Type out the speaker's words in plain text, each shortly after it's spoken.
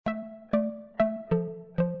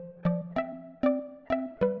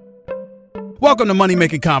Welcome to Money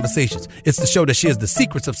Making Conversations. It's the show that shares the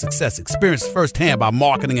secrets of success, experienced firsthand by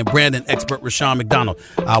marketing and branding expert Rushion McDonald.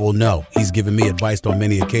 I will know he's given me advice on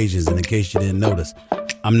many occasions, and in case you didn't notice,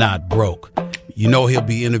 I'm not broke. You know he'll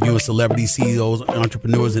be interviewing celebrity CEOs,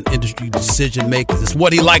 entrepreneurs, and industry decision makers. It's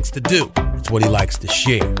what he likes to do. It's what he likes to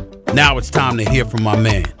share. Now it's time to hear from my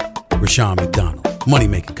man, Rushion McDonald. Money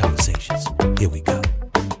Making Conversations. Here we go.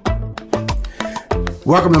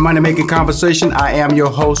 Welcome to Money Making Conversation. I am your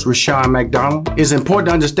host, Rushion McDonald. It's important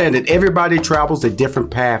to understand that everybody travels a different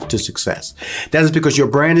path to success. That is because your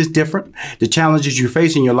brand is different. The challenges you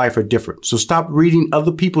face in your life are different. So stop reading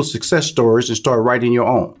other people's success stories and start writing your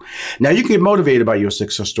own. Now you can get motivated by your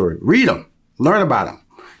success story. Read them. Learn about them.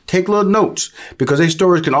 Take little notes because these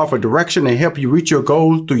stories can offer direction and help you reach your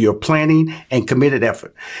goals through your planning and committed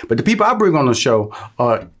effort. But the people I bring on the show,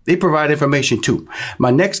 they provide information too. My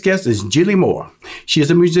next guest is Jillyan Moor. She is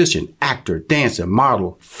a musician, actor, dancer,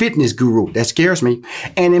 model, fitness guru, that scares me,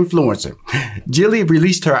 and influencer. Jilly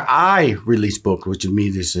released her release book, which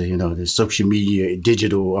means it's, the social media,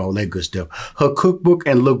 digital, all that good stuff. Her cookbook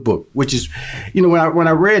and lookbook, which is, when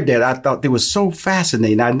I read that, I thought it was so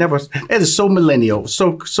fascinating. That is so millennial,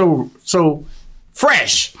 so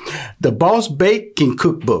fresh. The Boss Bake Can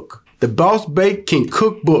Cookbook. The Boss Bake Can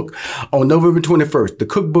Cookbook on November 21st. The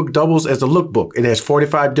cookbook doubles as a lookbook. It has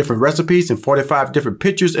 45 different recipes and 45 different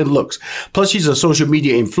pictures and looks. Plus, she's a social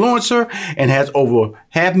media influencer and has over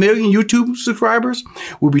 500,000 YouTube subscribers.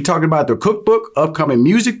 We'll be talking about the cookbook, upcoming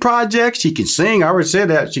music projects. She can sing, I already said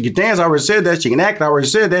that. She can dance, I already said that. She can act, I already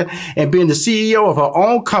said that. And being the CEO of her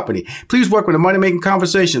own company. Please welcome to Money Making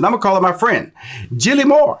Conversation. I'm going to call her my friend, Jillyan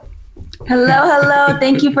Moor. Hello.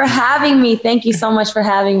 Thank you for having me. Thank you so much for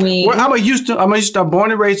having me. Well, I'm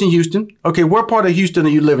born and raised in Houston. Okay, what part of Houston are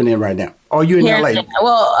you living in right now? Are you in LA?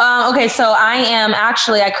 Well, okay, so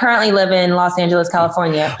I currently live in Los Angeles,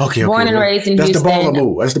 California. Okay. Born and raised in Houston. That's the baller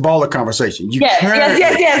move. That's the baller conversation. Yes.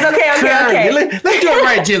 Okay. Let's do it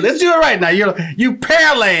right, Jill. Let's do it right now. You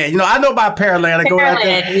Pearland. I know about Pearland. I go out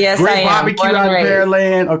there. Yes, great barbecue out in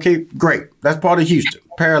Pearland. Okay, great. That's part of Houston.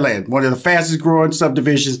 Pearland, one of the fastest growing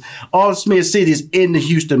subdivisions, all Smith cities in the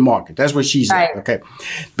Houston market. That's where she's at. Okay.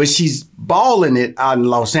 But she's balling it out in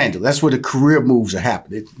Los Angeles. That's where the career moves are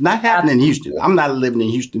happening. It's not happening in Houston. I'm not living in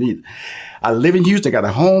Houston either. I live in Houston, got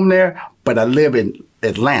a home there, but I live in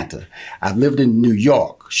Atlanta. I've lived in New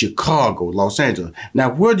York, Chicago, Los Angeles.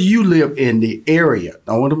 Now, where do you live in the area?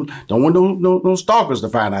 Don't want no stalkers to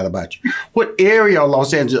find out about you. What area of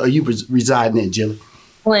Los Angeles are you residing in, Jilly?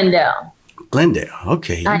 Glendale,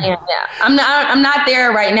 okay. I am, yeah. I'm not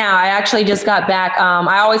there right now. I actually just got back.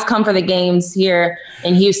 I always come for the games here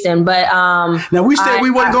in Houston, but now we said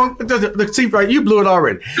we wasn't going to see, right? You blew it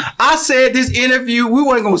already. I said this interview we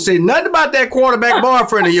wasn't going to say nothing about that quarterback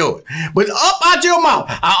boyfriend of yours, but up out your mouth,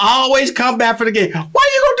 I always come back for the game. Why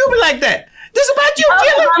you gonna do me like that? This is about you,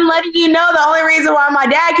 Jilly. I'm letting you know the only reason why my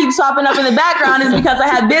dad keeps popping up in the background is because I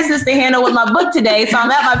have business to handle with my book today. So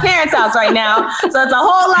I'm at my parents' house right now. So it's a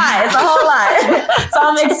whole lot. So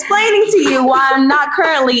I'm explaining to you why I'm not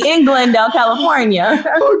currently in Glendale, California.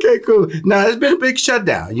 Okay, cool. Now it's been a big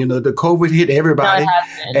shutdown. The COVID hit everybody.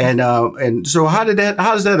 No, and so how does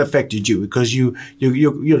that affect you? Because you're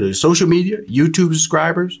the social media, YouTube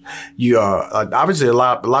subscribers. You are obviously a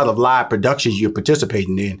lot of live productions you're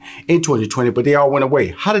participating in 2020. But they all went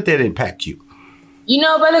away. How did that impact you?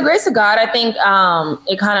 By the grace of God, I think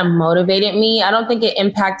it kind of motivated me. I don't think it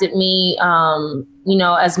impacted me,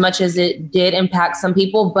 as much as it did impact some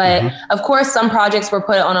people. But of course, some projects were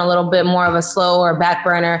put on a little bit more of a slow or back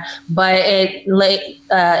burner. But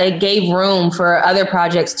it gave room for other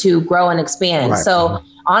projects to grow and expand. Right. So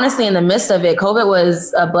honestly, in the midst of it, COVID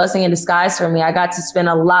was a blessing in disguise for me. I got to spend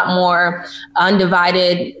a lot more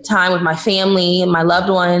undivided time with my family and my loved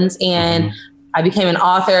ones. And I became an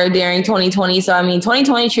author during 2020. So,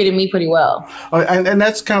 2020 treated me pretty well. And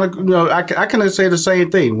that's kind of, I can say the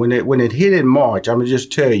same thing. When it hit in March, I'm going to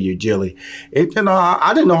just tell you, Jilly, I didn't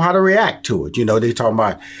know how to react to it. They talking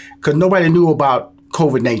about, because nobody knew about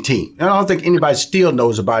COVID-19. And I don't think anybody still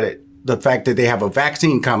knows about it. The fact that they have a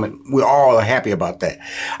vaccine coming, we're all happy about that.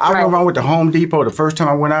 I remember I went to Home Depot the first time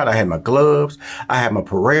I went out. I had my gloves. I had my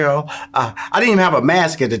Purell. I didn't even have a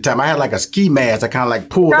mask at the time. I had like a ski mask. I kind of like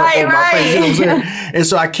pulled up over my face. You know what I'm saying? And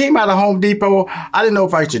so I came out of Home Depot. I didn't know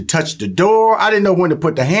if I should touch the door. I didn't know when to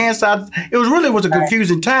put the hand side. It was a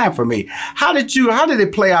confusing time for me. How did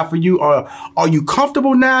it play out for you? Are you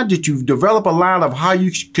comfortable now? Did you develop a line of how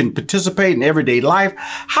you can participate in everyday life?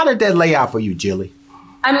 How did that lay out for you, Jilly?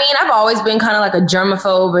 I've always been kind of like a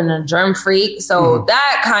germaphobe and a germ freak. So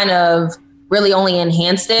that kind of really only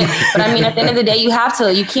enhanced it. But I mean, at the end of the day,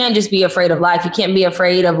 you can't just be afraid of life. You can't be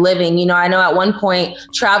afraid of living. You know, I know at one point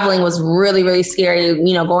traveling was really, really scary,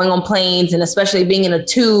 you know, going on planes and especially being in a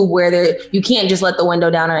tube where you can't just let the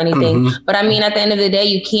window down or anything. But I mean, at the end of the day,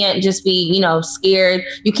 you can't just be, you know, scared.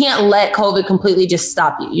 You can't let COVID completely just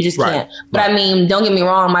stop you. You just can't. But I mean, don't get me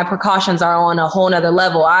wrong. My precautions are on a whole nother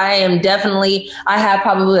level. I have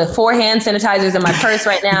probably 4 hand sanitizers in my purse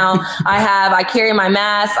right now. I carry my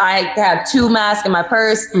mask. I have 2 masks in my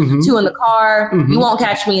purse, 2 in the car. You won't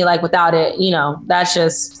catch me like without it. You know, that's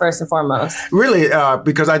just first and foremost. Really,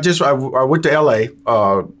 because I went to LA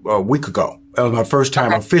a week ago. That was my first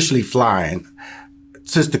time officially flying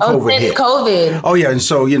since the COVID hit. COVID. Oh yeah, and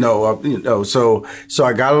so so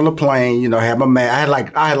I got on the plane. You know, I had my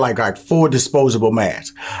mask. I had like 4 disposable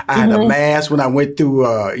masks. I had a mask when I went through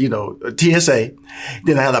TSA.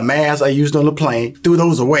 Then I had a mask I used on the plane. Threw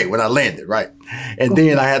those away when I landed, right? And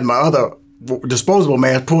then I had my other disposable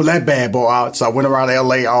mask, pulled that bad boy out. So I went around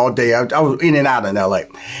LA all day. I was in and out in LA.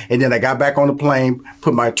 And then I got back on the plane,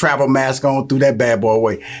 put my travel mask on, threw that bad boy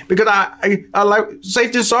away. Because I like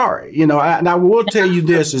safety and sorry. You know, and I will tell you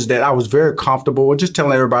this is that I was very comfortable just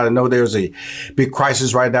telling everybody, no, there's a big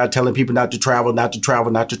crisis right now, telling people not to travel.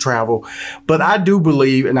 But I do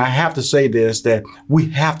believe, and I have to say this, that we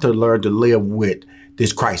have to learn to live with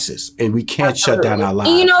this crisis, and we can't shut down our lives.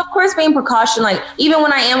 And, you know, of course, being precaution, like even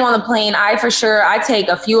when I am on the plane, I take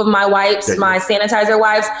a few of my wipes, my sanitizer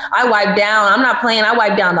wipes. I wipe down. I'm not playing. I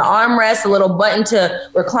wipe down the armrest, the little button to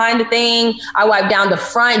recline the thing. I wipe down the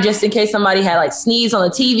front just in case somebody had like sneezed on the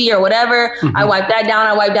TV or whatever. I wipe that down.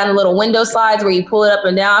 I wipe down the little window slides where you pull it up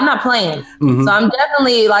and down. I'm not playing. So I'm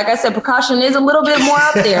definitely, like I said, precaution is a little bit more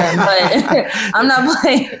out there, but I'm not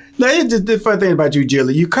playing. Now, here's the funny thing about you,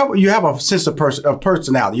 Jillian. You have a sense of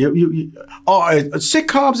personality. You are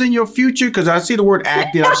sitcoms in your future? Because I see the word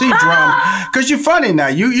acting. I see drama. Because you're funny now.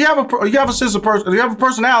 You have a sense of you have a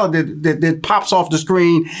personality that pops off the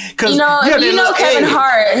screen. You know Kevin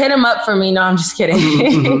Hart, hit him up for me. No, I'm just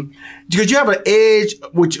kidding. Because you have an edge,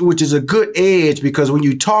 which is a good edge, because when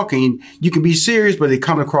you're talking, you can be serious, but it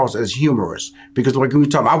comes across as humorous. Because when you're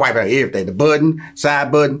talking, I wipe out everything, the button,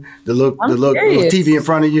 side button, the little TV in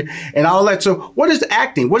front of you, and all that. So what is the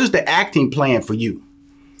acting? What is the acting plan for you?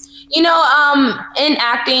 You know, in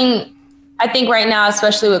acting, I think right now,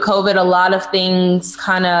 especially with COVID, a lot of things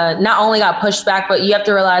kind of not only got pushed back, but you have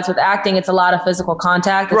to realize with acting, it's a lot of physical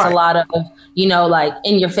contact. It's a lot of, you know, like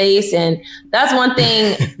in your face. And that's one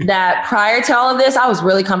thing that prior to all of this, I was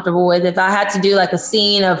really comfortable with. If I had to do like a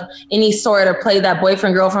scene of any sort or play that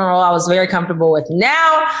boyfriend, girlfriend role, I was very comfortable with.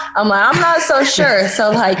 Now I'm like, I'm not so sure. So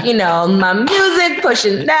like, you know, my music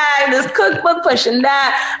pushing that, this cookbook pushing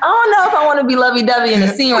that. I don't know if I want to be lovey-dovey in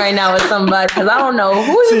a scene right now with somebody, because I don't know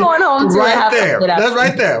who you going home to. Right there. That's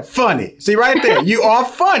right there. Funny. See, right there. You are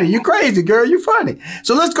funny. You crazy, girl. You funny.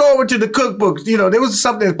 So let's go over to the cookbooks. You know, there was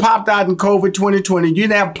something that popped out in COVID 2020. You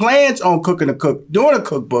didn't have plans on doing a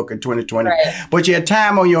cookbook in 2020, but you had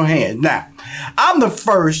time on your hands. Now, I'm the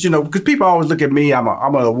first, you know, because people always look at me. I'm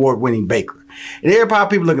an award-winning baker. And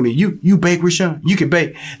people look at me. You bake, Rashawn? You can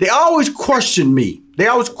bake. They always question me. They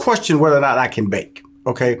always question whether or not I can bake.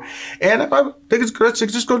 Okay. And I think let's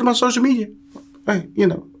just go to my social media. You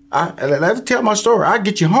know. I tell my story. I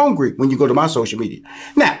get you hungry when you go to my social media.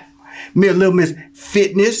 Now, little Miss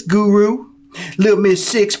Fitness Guru, little Miss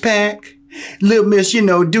Six Pack, little Miss, you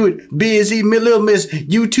know, do it busy, little Miss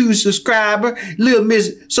YouTube subscriber, little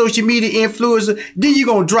Miss social media influencer. Then you're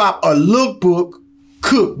going to drop a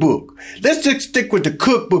cookbook. Let's just stick with the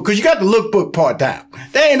cookbook, because you got the lookbook part down.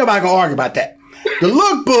 There ain't nobody going to argue about that. The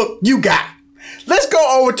lookbook you got. Let's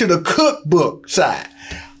go over to the cookbook side.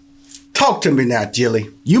 Talk to me now, Jilly.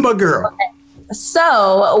 You my girl. Okay.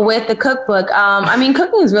 So with the cookbook, I mean,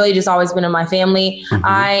 cooking has really just always been in my family.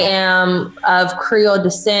 I am of Creole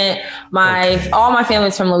descent. All my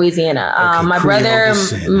family's from Louisiana. My brother,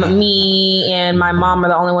 me, and my mom are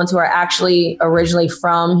the only ones who are actually originally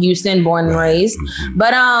from Houston, born and raised.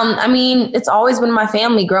 But I mean, it's always been my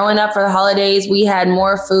family. Growing up for the holidays, we had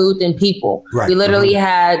more food than people. We literally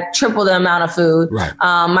had triple the amount of food.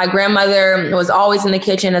 My grandmother was always in the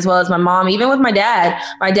kitchen, as well as my mom. Even with my dad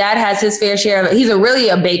has his fair share. He's really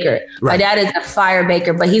a baker. My dad is a fire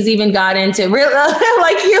baker, but he's even got into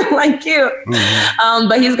like you.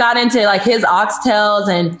 But he's got into like his oxtails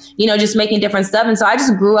and, you know, just making different stuff. And so I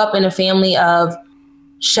just grew up in a family of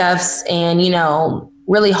chefs and, you know,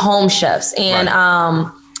 really home chefs. And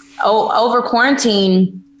over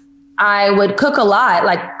quarantine, I would cook a lot.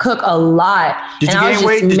 Did you gain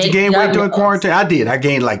weight? Did you gain weight during quarantine? I did. I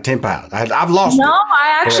gained like 10 pounds. I've lost it. No,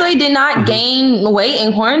 I actually did not gain weight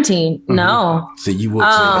in quarantine. No. So you would say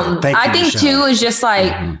that. Thank you, I think too is just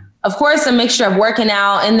like, of course, a mixture of working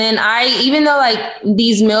out. And then even though like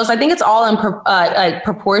these meals, I think it's all in like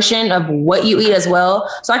proportion of what you eat as well.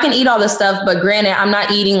 So I can eat all this stuff, but granted, I'm not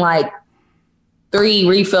eating like 3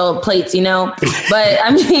 refilled plates, you know, but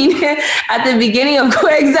I mean, at the beginning of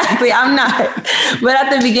I'm not, but at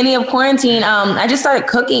the beginning of quarantine, I just started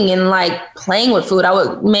cooking and like playing with food. I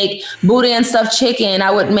would make boudin stuffed chicken.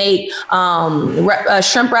 I would make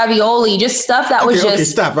shrimp ravioli, just stuff that was just. Okay,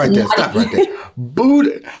 stop right there.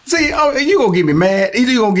 Boudin. See, you gonna get me mad.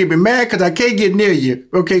 Either you gonna get me mad because I can't get near you.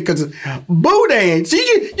 Okay, because boudin. See,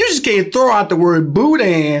 you just can't throw out the word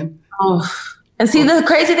boudin. Oh. And see, the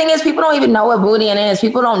crazy thing is people don't even know what boudin is.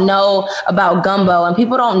 People don't know about gumbo and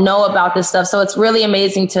people don't know about this stuff. So it's really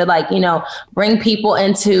amazing to like, you know, bring people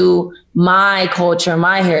into my culture,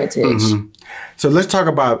 my heritage. So let's talk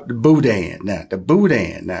about the boudin now. The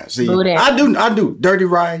boudin now. See, boudin. I do dirty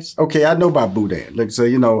rice. Okay, I know about boudin. Like, so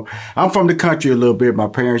you know, I'm from the country a little bit. My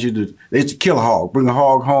parents used to kill a hog, bring a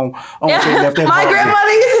hog home. My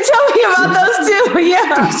grandmother used to tell me about those too.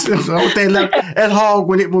 Yeah. So they left that hog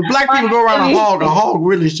when black people go around a hog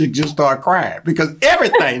really should just start crying because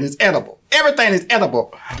everything is edible. Everything is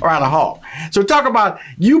edible around a hog. So talk about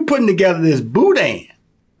you putting together this boudin.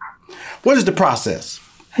 What is the process?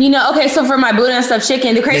 You know, okay, so for my boudin stuffed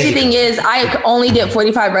chicken, the crazy thing is I only did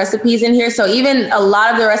 45 recipes in here. So even a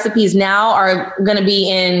lot of the recipes now are going to be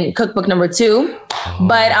in cookbook number 2.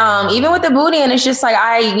 But even with the boudin, it's just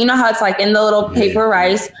like you know how it's like in the little paper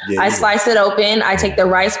rice. I slice it open. I take the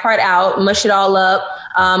rice part out, mush it all up.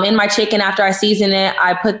 In my chicken, after I season it,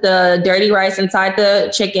 I put the dirty rice inside the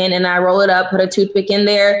chicken and I roll it up, put a toothpick in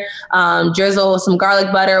there, drizzle some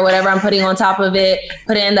garlic butter or whatever I'm putting on top of it,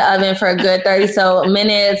 put it in the oven for a good 30 so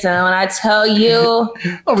minutes. And when I tell you,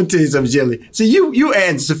 I'm gonna tell you something, Jilly. See, you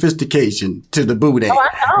add sophistication to the boudin. Oh,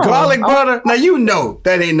 I know. Garlic butter. Now you know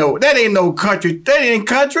that ain't no country. That ain't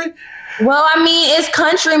country. Well, I mean, it's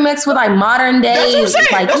country mixed with like modern day. That's what I'm saying.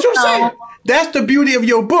 Like, That's what I'm saying. That's the beauty of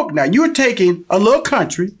your book. Now you're taking a little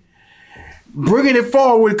country, bringing it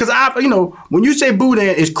forward. Because when you say boudin,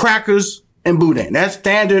 it's crackers and boudin. That's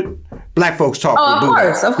standard black folks talk.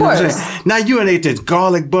 Of course. Now you ate this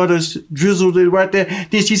garlic butter, drizzled it right there.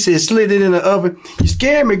 Then she said, slid it in the oven. You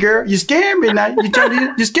scared me, girl. You scared me now.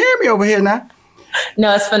 You scared me over here now.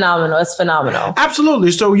 No, it's phenomenal. It's phenomenal.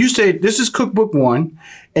 Absolutely. So you said this is cookbook 1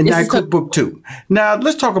 and now cookbook 2. Now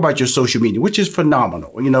let's talk about your social media, which is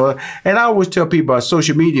phenomenal. You know, and I always tell people about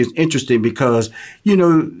social media is interesting because, you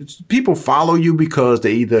know, people follow you because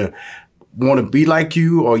they either want to be like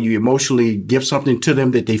you or you emotionally give something to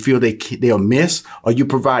them that they feel they'll miss or you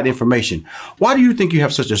provide information. Why do you think you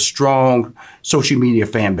have such a strong social media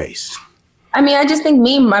fan base? I mean, I just think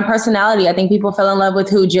my personality, I think people fell in love with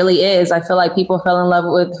who Jilly is. I feel like people fell in love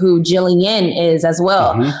with who Jillyan is as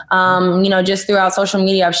well. You know, just throughout social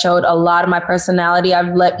media, I've showed a lot of my personality.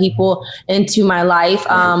 I've let people into my life.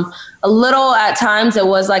 A little at times it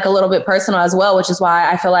was like a little bit personal as well, which is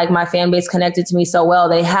why I feel like my fan base connected to me so well.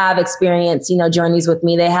 They have experienced, you know, journeys with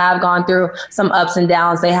me. They have gone through some ups and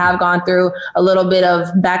downs. They have gone through a little bit of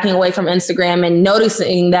backing away from Instagram and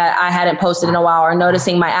noticing that I hadn't posted in a while or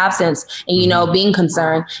noticing my absence and, you know, being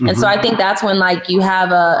concerned. And so I think that's when like you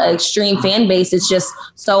have a extreme fan base. It's just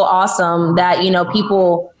so awesome that, you know,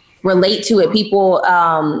 people relate to it. People,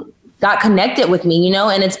 got connected with me, you know,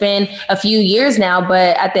 and it's been a few years now,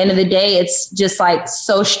 but at the end of the day, it's just like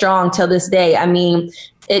so strong till this day. I mean,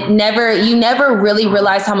 you never really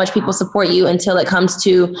realize how much people support you until it comes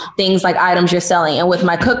to things like items you're selling. And with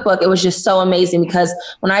my cookbook, it was just so amazing because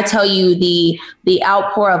when I tell you the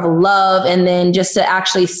outpour of love and then just to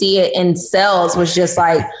actually see it in sales was just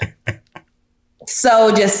like,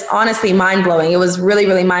 so just honestly mind-blowing. It was really,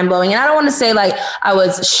 really mind-blowing. And I don't want to say like I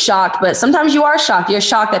was shocked, but sometimes you are shocked. You're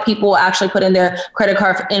shocked that people will actually put in their credit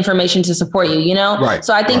card information to support you, you know? Right.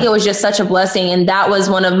 So I think it was just such a blessing. And that was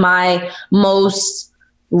one of my most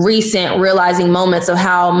recent realizing moments of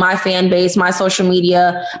how my fan base, my social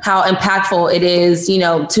media, how impactful it is, you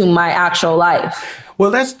know, to my actual life. Well,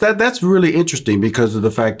 that's really interesting because of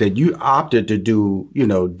the fact that you opted to do, you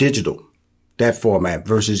know, digital, that format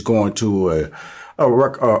versus going to a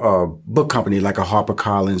book company like a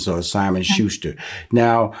HarperCollins or Simon Schuster.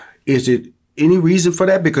 Now, is it any reason for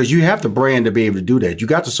that? Because you have the brand to be able to do that. You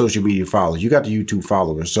got the social media followers, you got the YouTube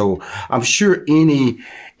followers. So I'm sure any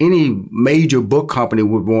major book company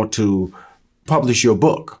would want to publish your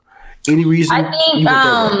book. Any reason? I think,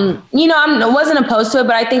 I wasn't opposed to it,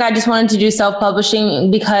 but I think I just wanted to do self-publishing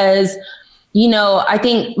because, I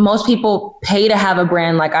think most people pay to have a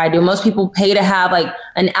brand like I do. Most people pay to have like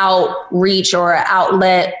an outreach or an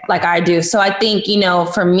outlet like I do. So I think,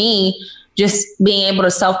 for me, just being able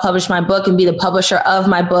to self-publish my book and be the publisher of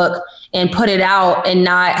my book and put it out and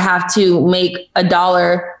not have to make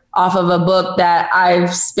 $1 off of a book that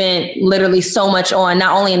I've spent literally so much on,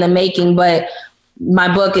 not only in the making, but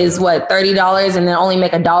my book is $30 and then only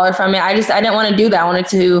make $1 from it. I didn't want to do that. I wanted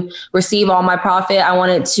to receive all my profit. I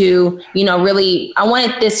wanted to, I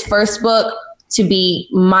wanted this first book to be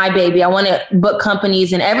my baby. I wanted book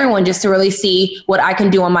companies and everyone just to really see what I can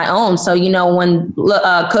do on my own. So, when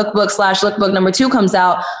cookbook/lookbook number 2 comes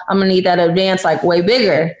out, I'm going to need that advance like way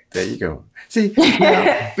bigger. There you go. See, first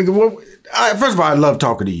of all, I love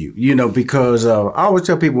talking to you, because I always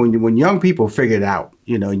tell people when young people figure it out,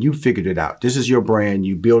 you figured it out. This is your brand.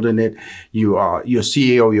 You building it. You're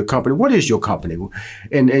CEO of your company. What is your company?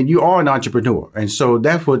 And you are an entrepreneur. And so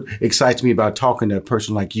that's what excites me about talking to a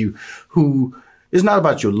person like you who it's not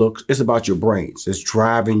about your looks. It's about your brains. It's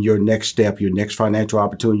driving your next step, your next financial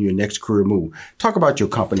opportunity, your next career move. Talk about your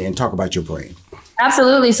company and talk about your brain.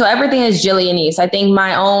 Absolutely. So everything is Jillyan. I think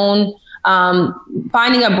my own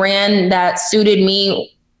finding a brand that suited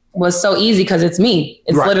me was so easy because it's me.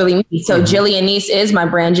 It's literally me. So Jillyan is my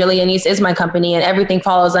brand. Jillyan is my company, and everything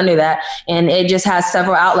follows under that. And it just has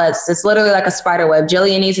several outlets. It's literally like a spider web.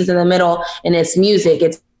 Jillyan is in the middle, and it's music.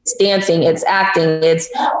 It's dancing, it's acting, it's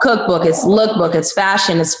cookbook, it's lookbook, it's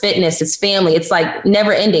fashion, it's fitness, it's family. It's like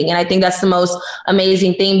never ending. And I think that's the most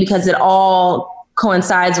amazing thing because it all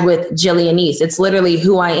coincides with Jillyan. It's literally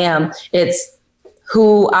who I am. It's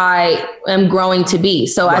who I am growing to be.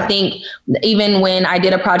 So I think even when I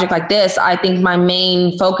did a project like this, I think my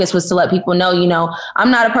main focus was to let people know, I'm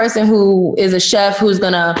not a person who is a chef who's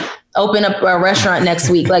going to open up a restaurant next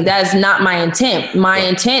week. Like that is not my intent. My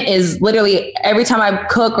intent is literally every time I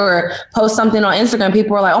cook or post something on Instagram,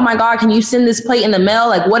 people are like, oh my God, can you send this plate in the mail?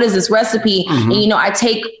 Like, what is this recipe? And, I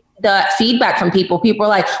take the feedback from people. People are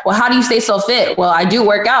like, well, how do you stay so fit? Well, I do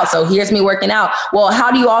work out. So here's me working out. Well,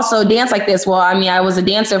 how do you also dance like this? Well, I was a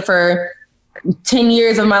dancer for 10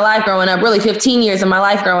 years of my life growing up, really 15 years of my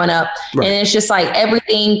life growing up. And it's just like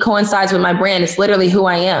everything coincides with my brand. It's literally who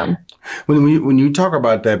I am. When you talk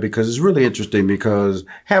about that, because it's really interesting, because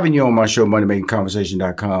having you on my show,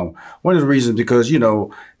 moneymakingconversation.com, one of the reasons, because, there are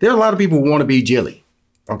a lot of people who want to be Jilly.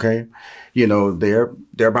 Okay. They're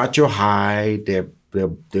about your height. They're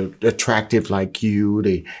attractive like you.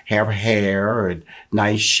 They have hair and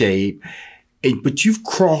nice shape. But you've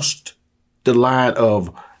crossed the line of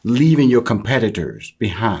leaving your competitors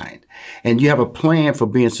behind. And you have a plan for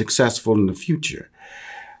being successful in the future.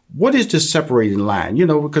 What is the separating line?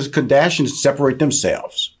 Because Kardashians separate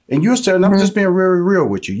themselves. And you're saying, I'm just being very real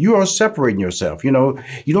with you. You are separating yourself. You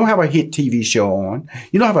don't have a hit TV show on.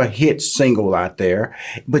 You don't have a hit single out there.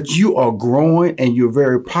 But you are growing and you're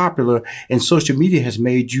very popular. And social media has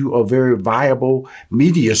made you a very viable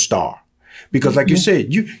media star. Because like you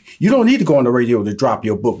said, you don't need to go on the radio to drop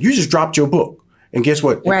your book. You just dropped your book. And guess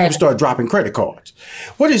what? People start dropping credit cards.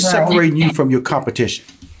 What is separating you from your competition?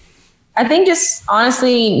 I think just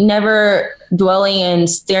honestly never dwelling and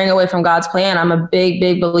steering away from God's plan. I'm a big,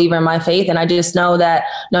 big believer in my faith. And I just know that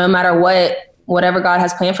no matter whatever God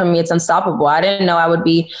has planned for me, it's unstoppable. I didn't know I would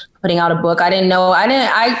be putting out a book.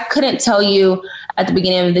 I couldn't tell you at the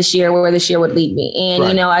beginning of this year where this year would lead me.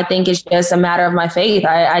 And, I think it's just a matter of my faith.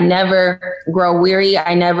 I never grow weary.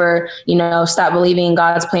 I never, stop believing in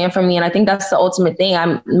God's plan for me. And I think that's the ultimate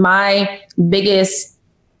thing. My biggest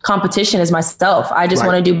competition is myself. I just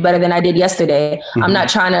want to do better than I did yesterday. I'm not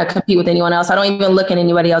trying to compete with anyone else. I don't even look in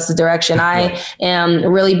anybody else's direction. I am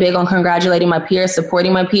really big on congratulating my peers,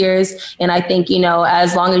 supporting my peers. And I think,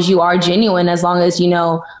 as long as you are genuine, as long as,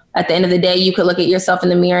 at the end of the day, you could look at yourself in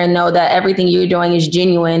the mirror and know that everything you're doing is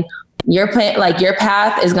genuine. Your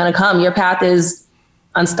path is going to come. Your path is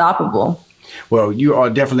unstoppable. Well, you are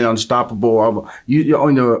definitely unstoppable.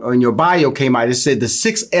 On your bio came out, it said the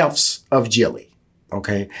 6 F's of Jilly.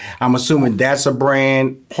 Okay. I'm assuming that's a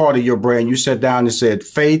brand, part of your brand. You sat down and said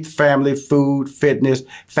faith, family, food, fitness,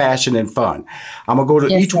 fashion, and fun. I'm going to go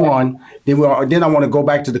to each one. Then I want to go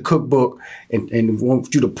back to the cookbook and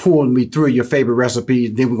want you to pull me through your favorite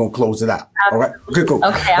recipes. Then we're going to close it out. All right. Okay, cool.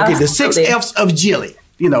 Okay. The 6 F's of Jilly.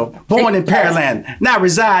 Born in Pearland, now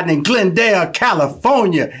residing in Glendale,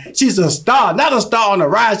 California. She's a star, not a star on the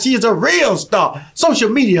rise. She is a real star, social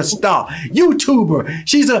media star, YouTuber.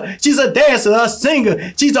 She's a dancer, a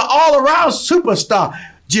singer. She's an all-around superstar.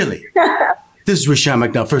 Jilly, this is Rushion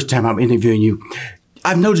McDonald. First time I'm interviewing you.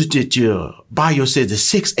 I've noticed that your bio says the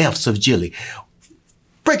 6 F's of Jilly.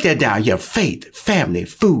 Break that down. You have faith, family,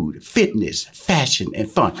 food, fitness, fashion, and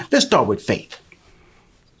fun. Let's start with faith.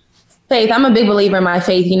 Faith. I'm a big believer in my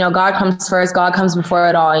faith. God comes first. God comes before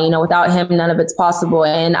it all. Without him, none of it's possible.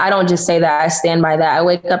 And I don't just say that. I stand by that. I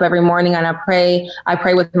wake up every morning and I pray. I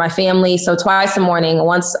pray with my family. So twice a morning,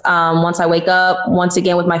 once I wake up, once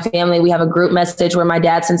again with my family, we have a group message where my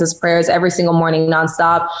dad sends us prayers every single morning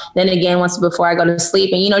nonstop. Then again, once before I go to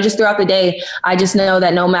sleep. And, just throughout the day, I just know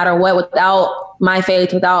that no matter what, without my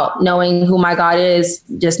faith, without knowing who my God is,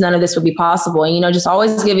 just none of this would be possible. And, just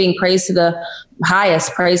always giving praise to the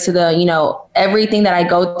highest, praise to the, everything that I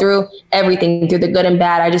go through, everything through the good and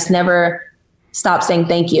bad. I just never stop saying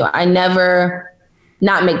thank you. I never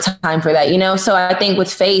not make time for that, So I think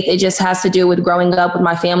with faith, it just has to do with growing up with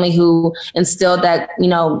my family who instilled that,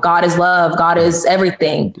 God is love, God is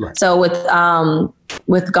everything. Right. So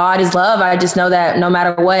with God is love, I just know that no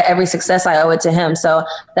matter what, every success, I owe it to him. So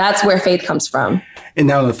that's where faith comes from. And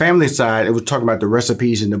now on the family side, it was talking about the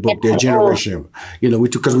recipes in the book, their generation.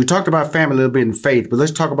 Because we talked about family a little bit in faith, but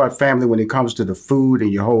let's talk about family when it comes to the food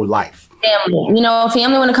and your whole life. Family,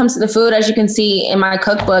 family when it comes to the food, as you can see in my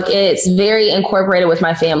cookbook, it's very incorporated with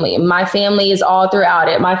my family. My family is all throughout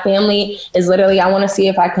it. My family is literally, I want to see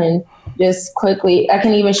if I can just quickly, I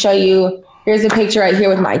can even show you, here's a picture right here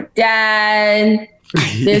with my dad.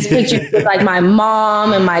 This picture with like my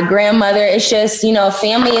mom and my grandmother. It's just,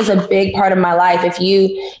 family is a big part of my life. If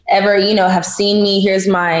you ever, have seen me, here's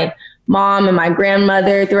my mom and my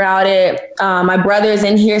grandmother throughout it. My brother's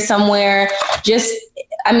in here somewhere.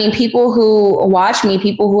 People who watch me,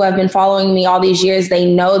 people who have been following me all these years, they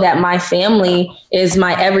know that my family is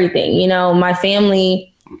my everything. My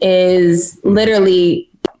family is literally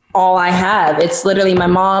all I have. It's literally my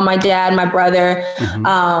mom, my dad, my brother,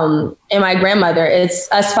 and my grandmother.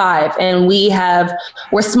 It's us 5. And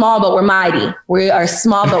we're small, but we're mighty. We are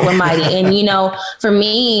small, but we're mighty. And, for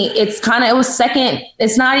me, it was second.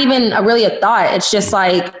 It's not even really a thought. It's just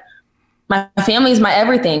like, my family is my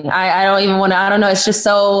everything. I don't know. It's just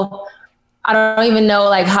so, I don't even know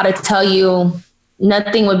like how to tell you.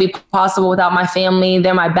 Nothing would be possible without my family.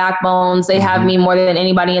 They're my backbones. They have me more than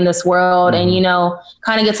anybody in this world. And,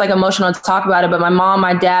 kind of gets like emotional to talk about it. But my mom,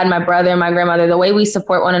 my dad, my brother, and my grandmother, the way we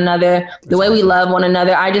support one another, the way we love one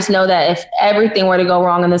another, I just know that if everything were to go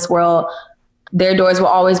wrong in this world, their doors will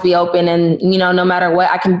always be open. And, no matter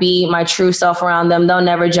what, I can be my true self around them. They'll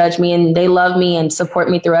never judge me, and they love me and support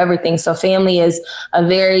me through everything. So family is a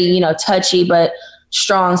very, touchy, but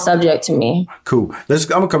strong subject to me. Cool. I'm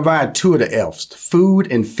going to combine 2 of the F's, food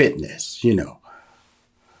and fitness,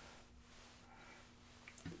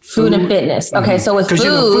 Food and fitness. Okay. So with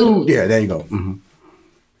food. Yeah, there you go. Mm-hmm.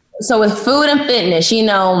 So with food and fitness, in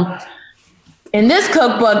this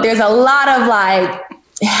cookbook, there's a lot of like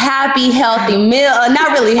happy, healthy meal,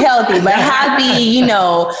 not really healthy, but happy,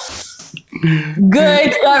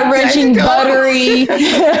 good, gut-wrenching, buttery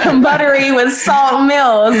with salt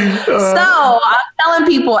meals. So I'm telling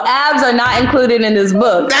people, abs are not included in this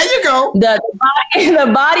book. There you go.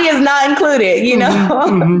 The body is not included,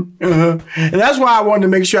 And that's why I wanted to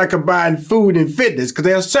make sure I combine food and fitness, because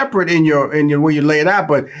they're separate in your way you lay it out.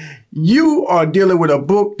 But you are dealing with a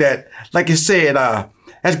book that, like you said,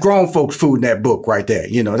 that's grown folks' food in that book right there.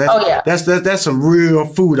 That's some real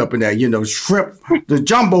food up in there. Shrimp, the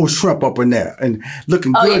jumbo shrimp up in there, and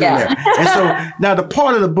looking good in there. And so now the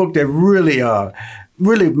part of the book that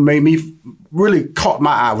really made me really caught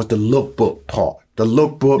my eye was the lookbook part. The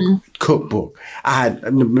lookbook, cookbook.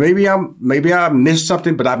 Maybe I missed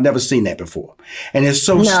something, but I've never seen that before. And it's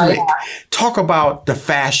so slick. Yeah. Talk about the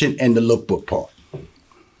fashion and the lookbook part.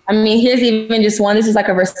 Here's even just one. This is like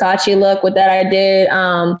a Versace look. With that I did.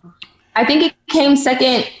 I think it came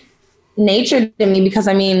second nature to me because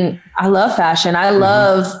I love fashion. I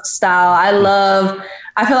love style.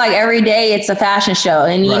 I feel like every day it's a fashion show.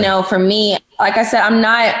 And, for me, like I said, I'm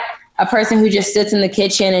not a person who just sits in the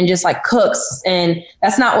kitchen and just like cooks. And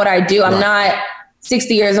that's not what I do. I'm not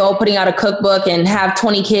 60 years old putting out a cookbook and have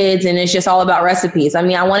 20 kids and it's just all about recipes. I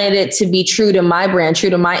wanted it to be true to my brand, true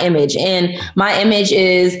to my image. And my image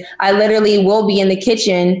is I literally will be in the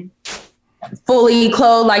kitchen fully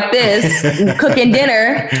clothed like this, cooking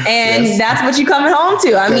dinner. And that's what you're coming home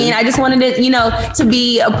to. I just wanted it, to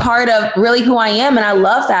be a part of really who I am. And I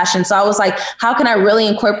love fashion. So I was like, how can I really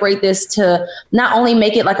incorporate this to not only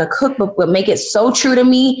make it like a cookbook, but make it so true to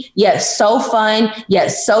me, yet so fun, yet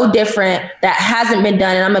so different that hasn't been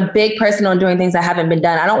done. And I'm a big person on doing things that haven't been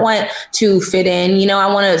done. I don't want to fit in,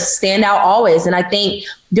 I want to stand out always. And I think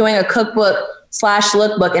doing a cookbook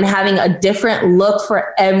lookbook and having a different look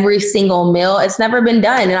for every single meal. It's never been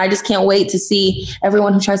done. And I just can't wait to see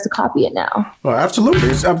everyone who tries to copy it now. Well,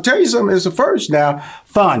 absolutely. I'll tell you something. It's the first now.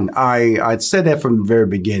 Fun. I said that from the very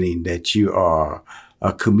beginning that you are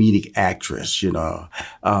a comedic actress, you know.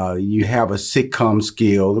 You have a sitcom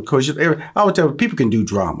skill. Of course, I would tell people can do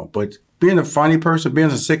drama, but being a funny person, being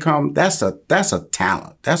a sitcom, that's a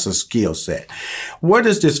talent. That's a skill set. What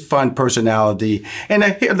is this fun personality? And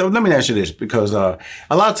here, let me ask you this, because a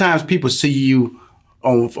lot of times people see you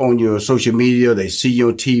on your social media, they see you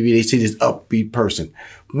on TV, they see this upbeat person.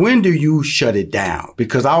 When do you shut it down?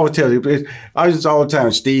 Because I always tell you, I just all the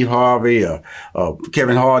time, Steve Harvey or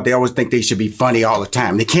Kevin Hart, they always think they should be funny all the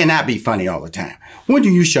time. They cannot be funny all the time. When do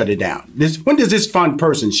you shut it down? When does this fun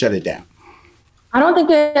person shut it down? I don't think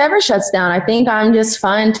it ever shuts down. I think I'm just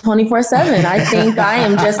fun 24/7. I think I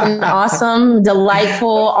am just an awesome, delightful,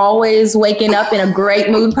 always waking up in a great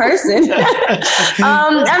mood person.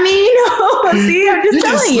 I mean, you know, see, I'm just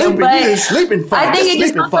telling you. But you're sleeping fun. I think it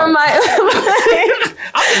just comes from my.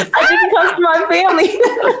 I think it comes from my family.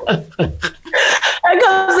 It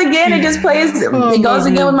comes again. It just plays. It goes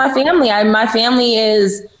again with my family. My family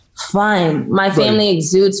is fun. My family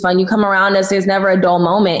exudes fun. You come around us, there's never a dull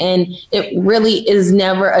moment. And it really is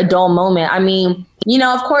never a dull moment. I mean, you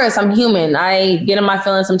know, of course, I'm human. I get in my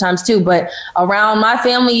feelings sometimes too. But around my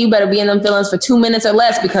family, you better be in them feelings for 2 minutes or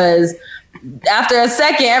less, because after a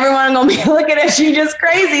second, everyone's going to be looking at you just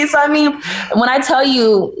crazy. So, I mean, when I tell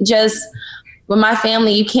you, just with my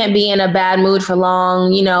family, you can't be in a bad mood for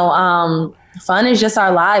long. You know, fun is just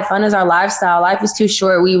our life. Fun is our lifestyle. Life is too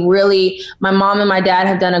short. My mom and my dad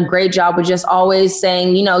have done a great job with just always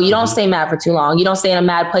saying, you know, you don't stay mad for too long. You don't stay in a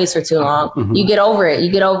mad place for too long. Mm-hmm. You get over it.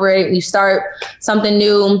 You start something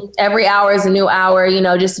new. Every hour is a new hour, you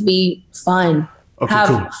know, just to be fun. Okay, have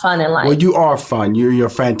cool. fun in life. Well, you are fun. You're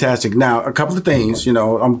fantastic. Now, a couple of things, you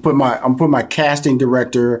know, I'm putting my casting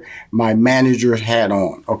director, my manager hat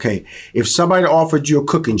on. Okay. If somebody offered you a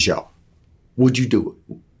cooking show, would you do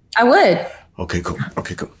it? I would. Okay, cool.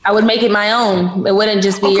 I would make it my own. It wouldn't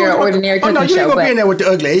just be your ordinary cooking show. Oh, no, you ain't going to be in there with the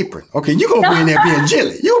ugly apron. Okay, you're going to be in there being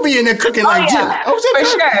Jilly. You'll be in there cooking like Jilly.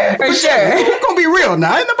 For sure. We're going to be real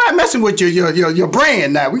now. Ain't nobody messing with your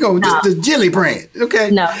brand now. We're going to just the Jilly brand.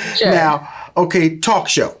 Okay? No, sure. Now, okay, talk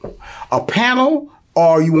show. A panel,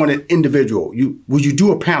 or you want an individual? Would you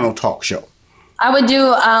do a panel talk show? I would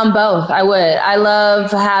do both. I would. I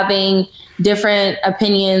love having different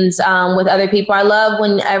opinions with other people. I love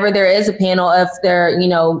whenever there is a panel, if they're, you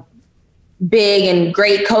know, big and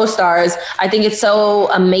great co-stars. I think it's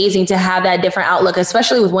so amazing to have that different outlook,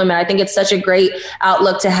 especially with women. I think it's such a great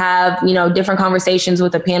outlook to have, you know, different conversations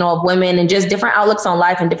with a panel of women and just different outlooks on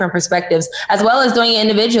life and different perspectives, as well as doing it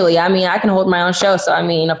individually. I mean, I can hold my own show. So, I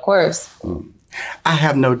mean, of course. I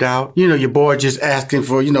have no doubt. You know, your boy just asking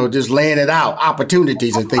for, you know, just laying it out,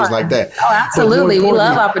 opportunities and things like that. Oh, absolutely. We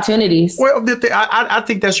love opportunities. Well, I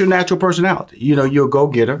think that's your natural personality. You know, you're a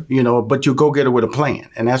go-getter, you know, but you're a go-getter with a plan.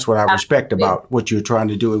 And that's what I respect about what you're trying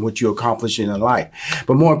to do and what you're accomplishing in life.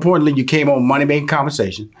 But more importantly, you came on Money Making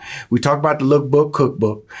Conversation. We talked about the lookbook,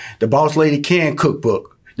 cookbook, the Boss Lady Can cookbook.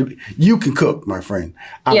 You can cook, my friend.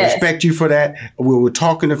 I respect you for that. We'll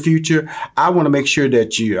talk in the future. I want to make sure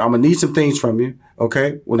that I'm going to need some things from you,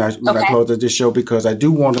 okay, when I close this show, because I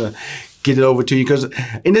do want to get it over to you. Because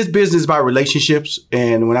in this business, about relationships,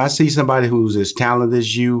 and when I see somebody who's as talented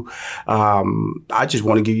as you, I just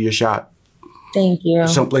want to give you a shot. Thank you.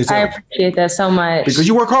 Someplace I else. appreciate that so much. Because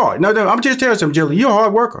you work hard. No, I'm just telling you something, Jillian. You're a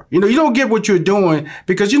hard worker. You know, you don't get what you're doing,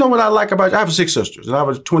 because you know what I like about you? I have 6 sisters, and I have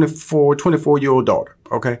a 24-year-old daughter,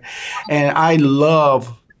 okay? And I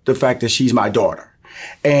love the fact that she's my daughter.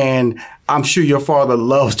 And I'm sure your father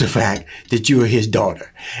loves the fact that you are his daughter.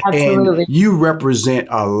 Absolutely. And you represent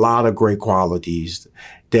a lot of great qualities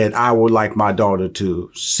that I would like my daughter to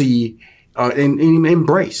see and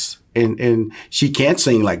embrace. And she can't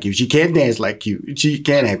sing like you. She can't dance like you. She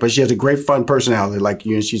can't act, but she has a great fun personality like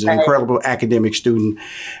you. And she's an incredible academic student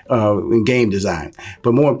in game design.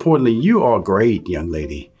 But more importantly, you are a great young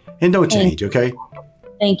lady. And don't change, okay?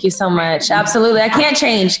 Thank you so much. Absolutely. I can't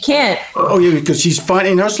change. Can't. Oh, yeah, because she's fun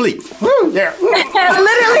in her sleep. There.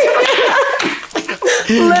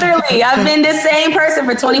 Literally. I've been the same person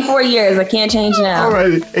for 24 years. I can't change now. All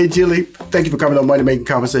right. Hey, Jilly, thank you for coming on Money Making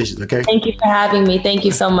Conversations, okay? Thank you for having me. Thank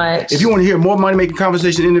you so much. If you want to hear more Money Making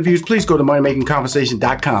Conversation interviews, please go to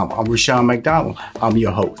moneymakingconversation.com. I'm Rushion McDonald. I'm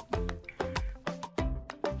your host.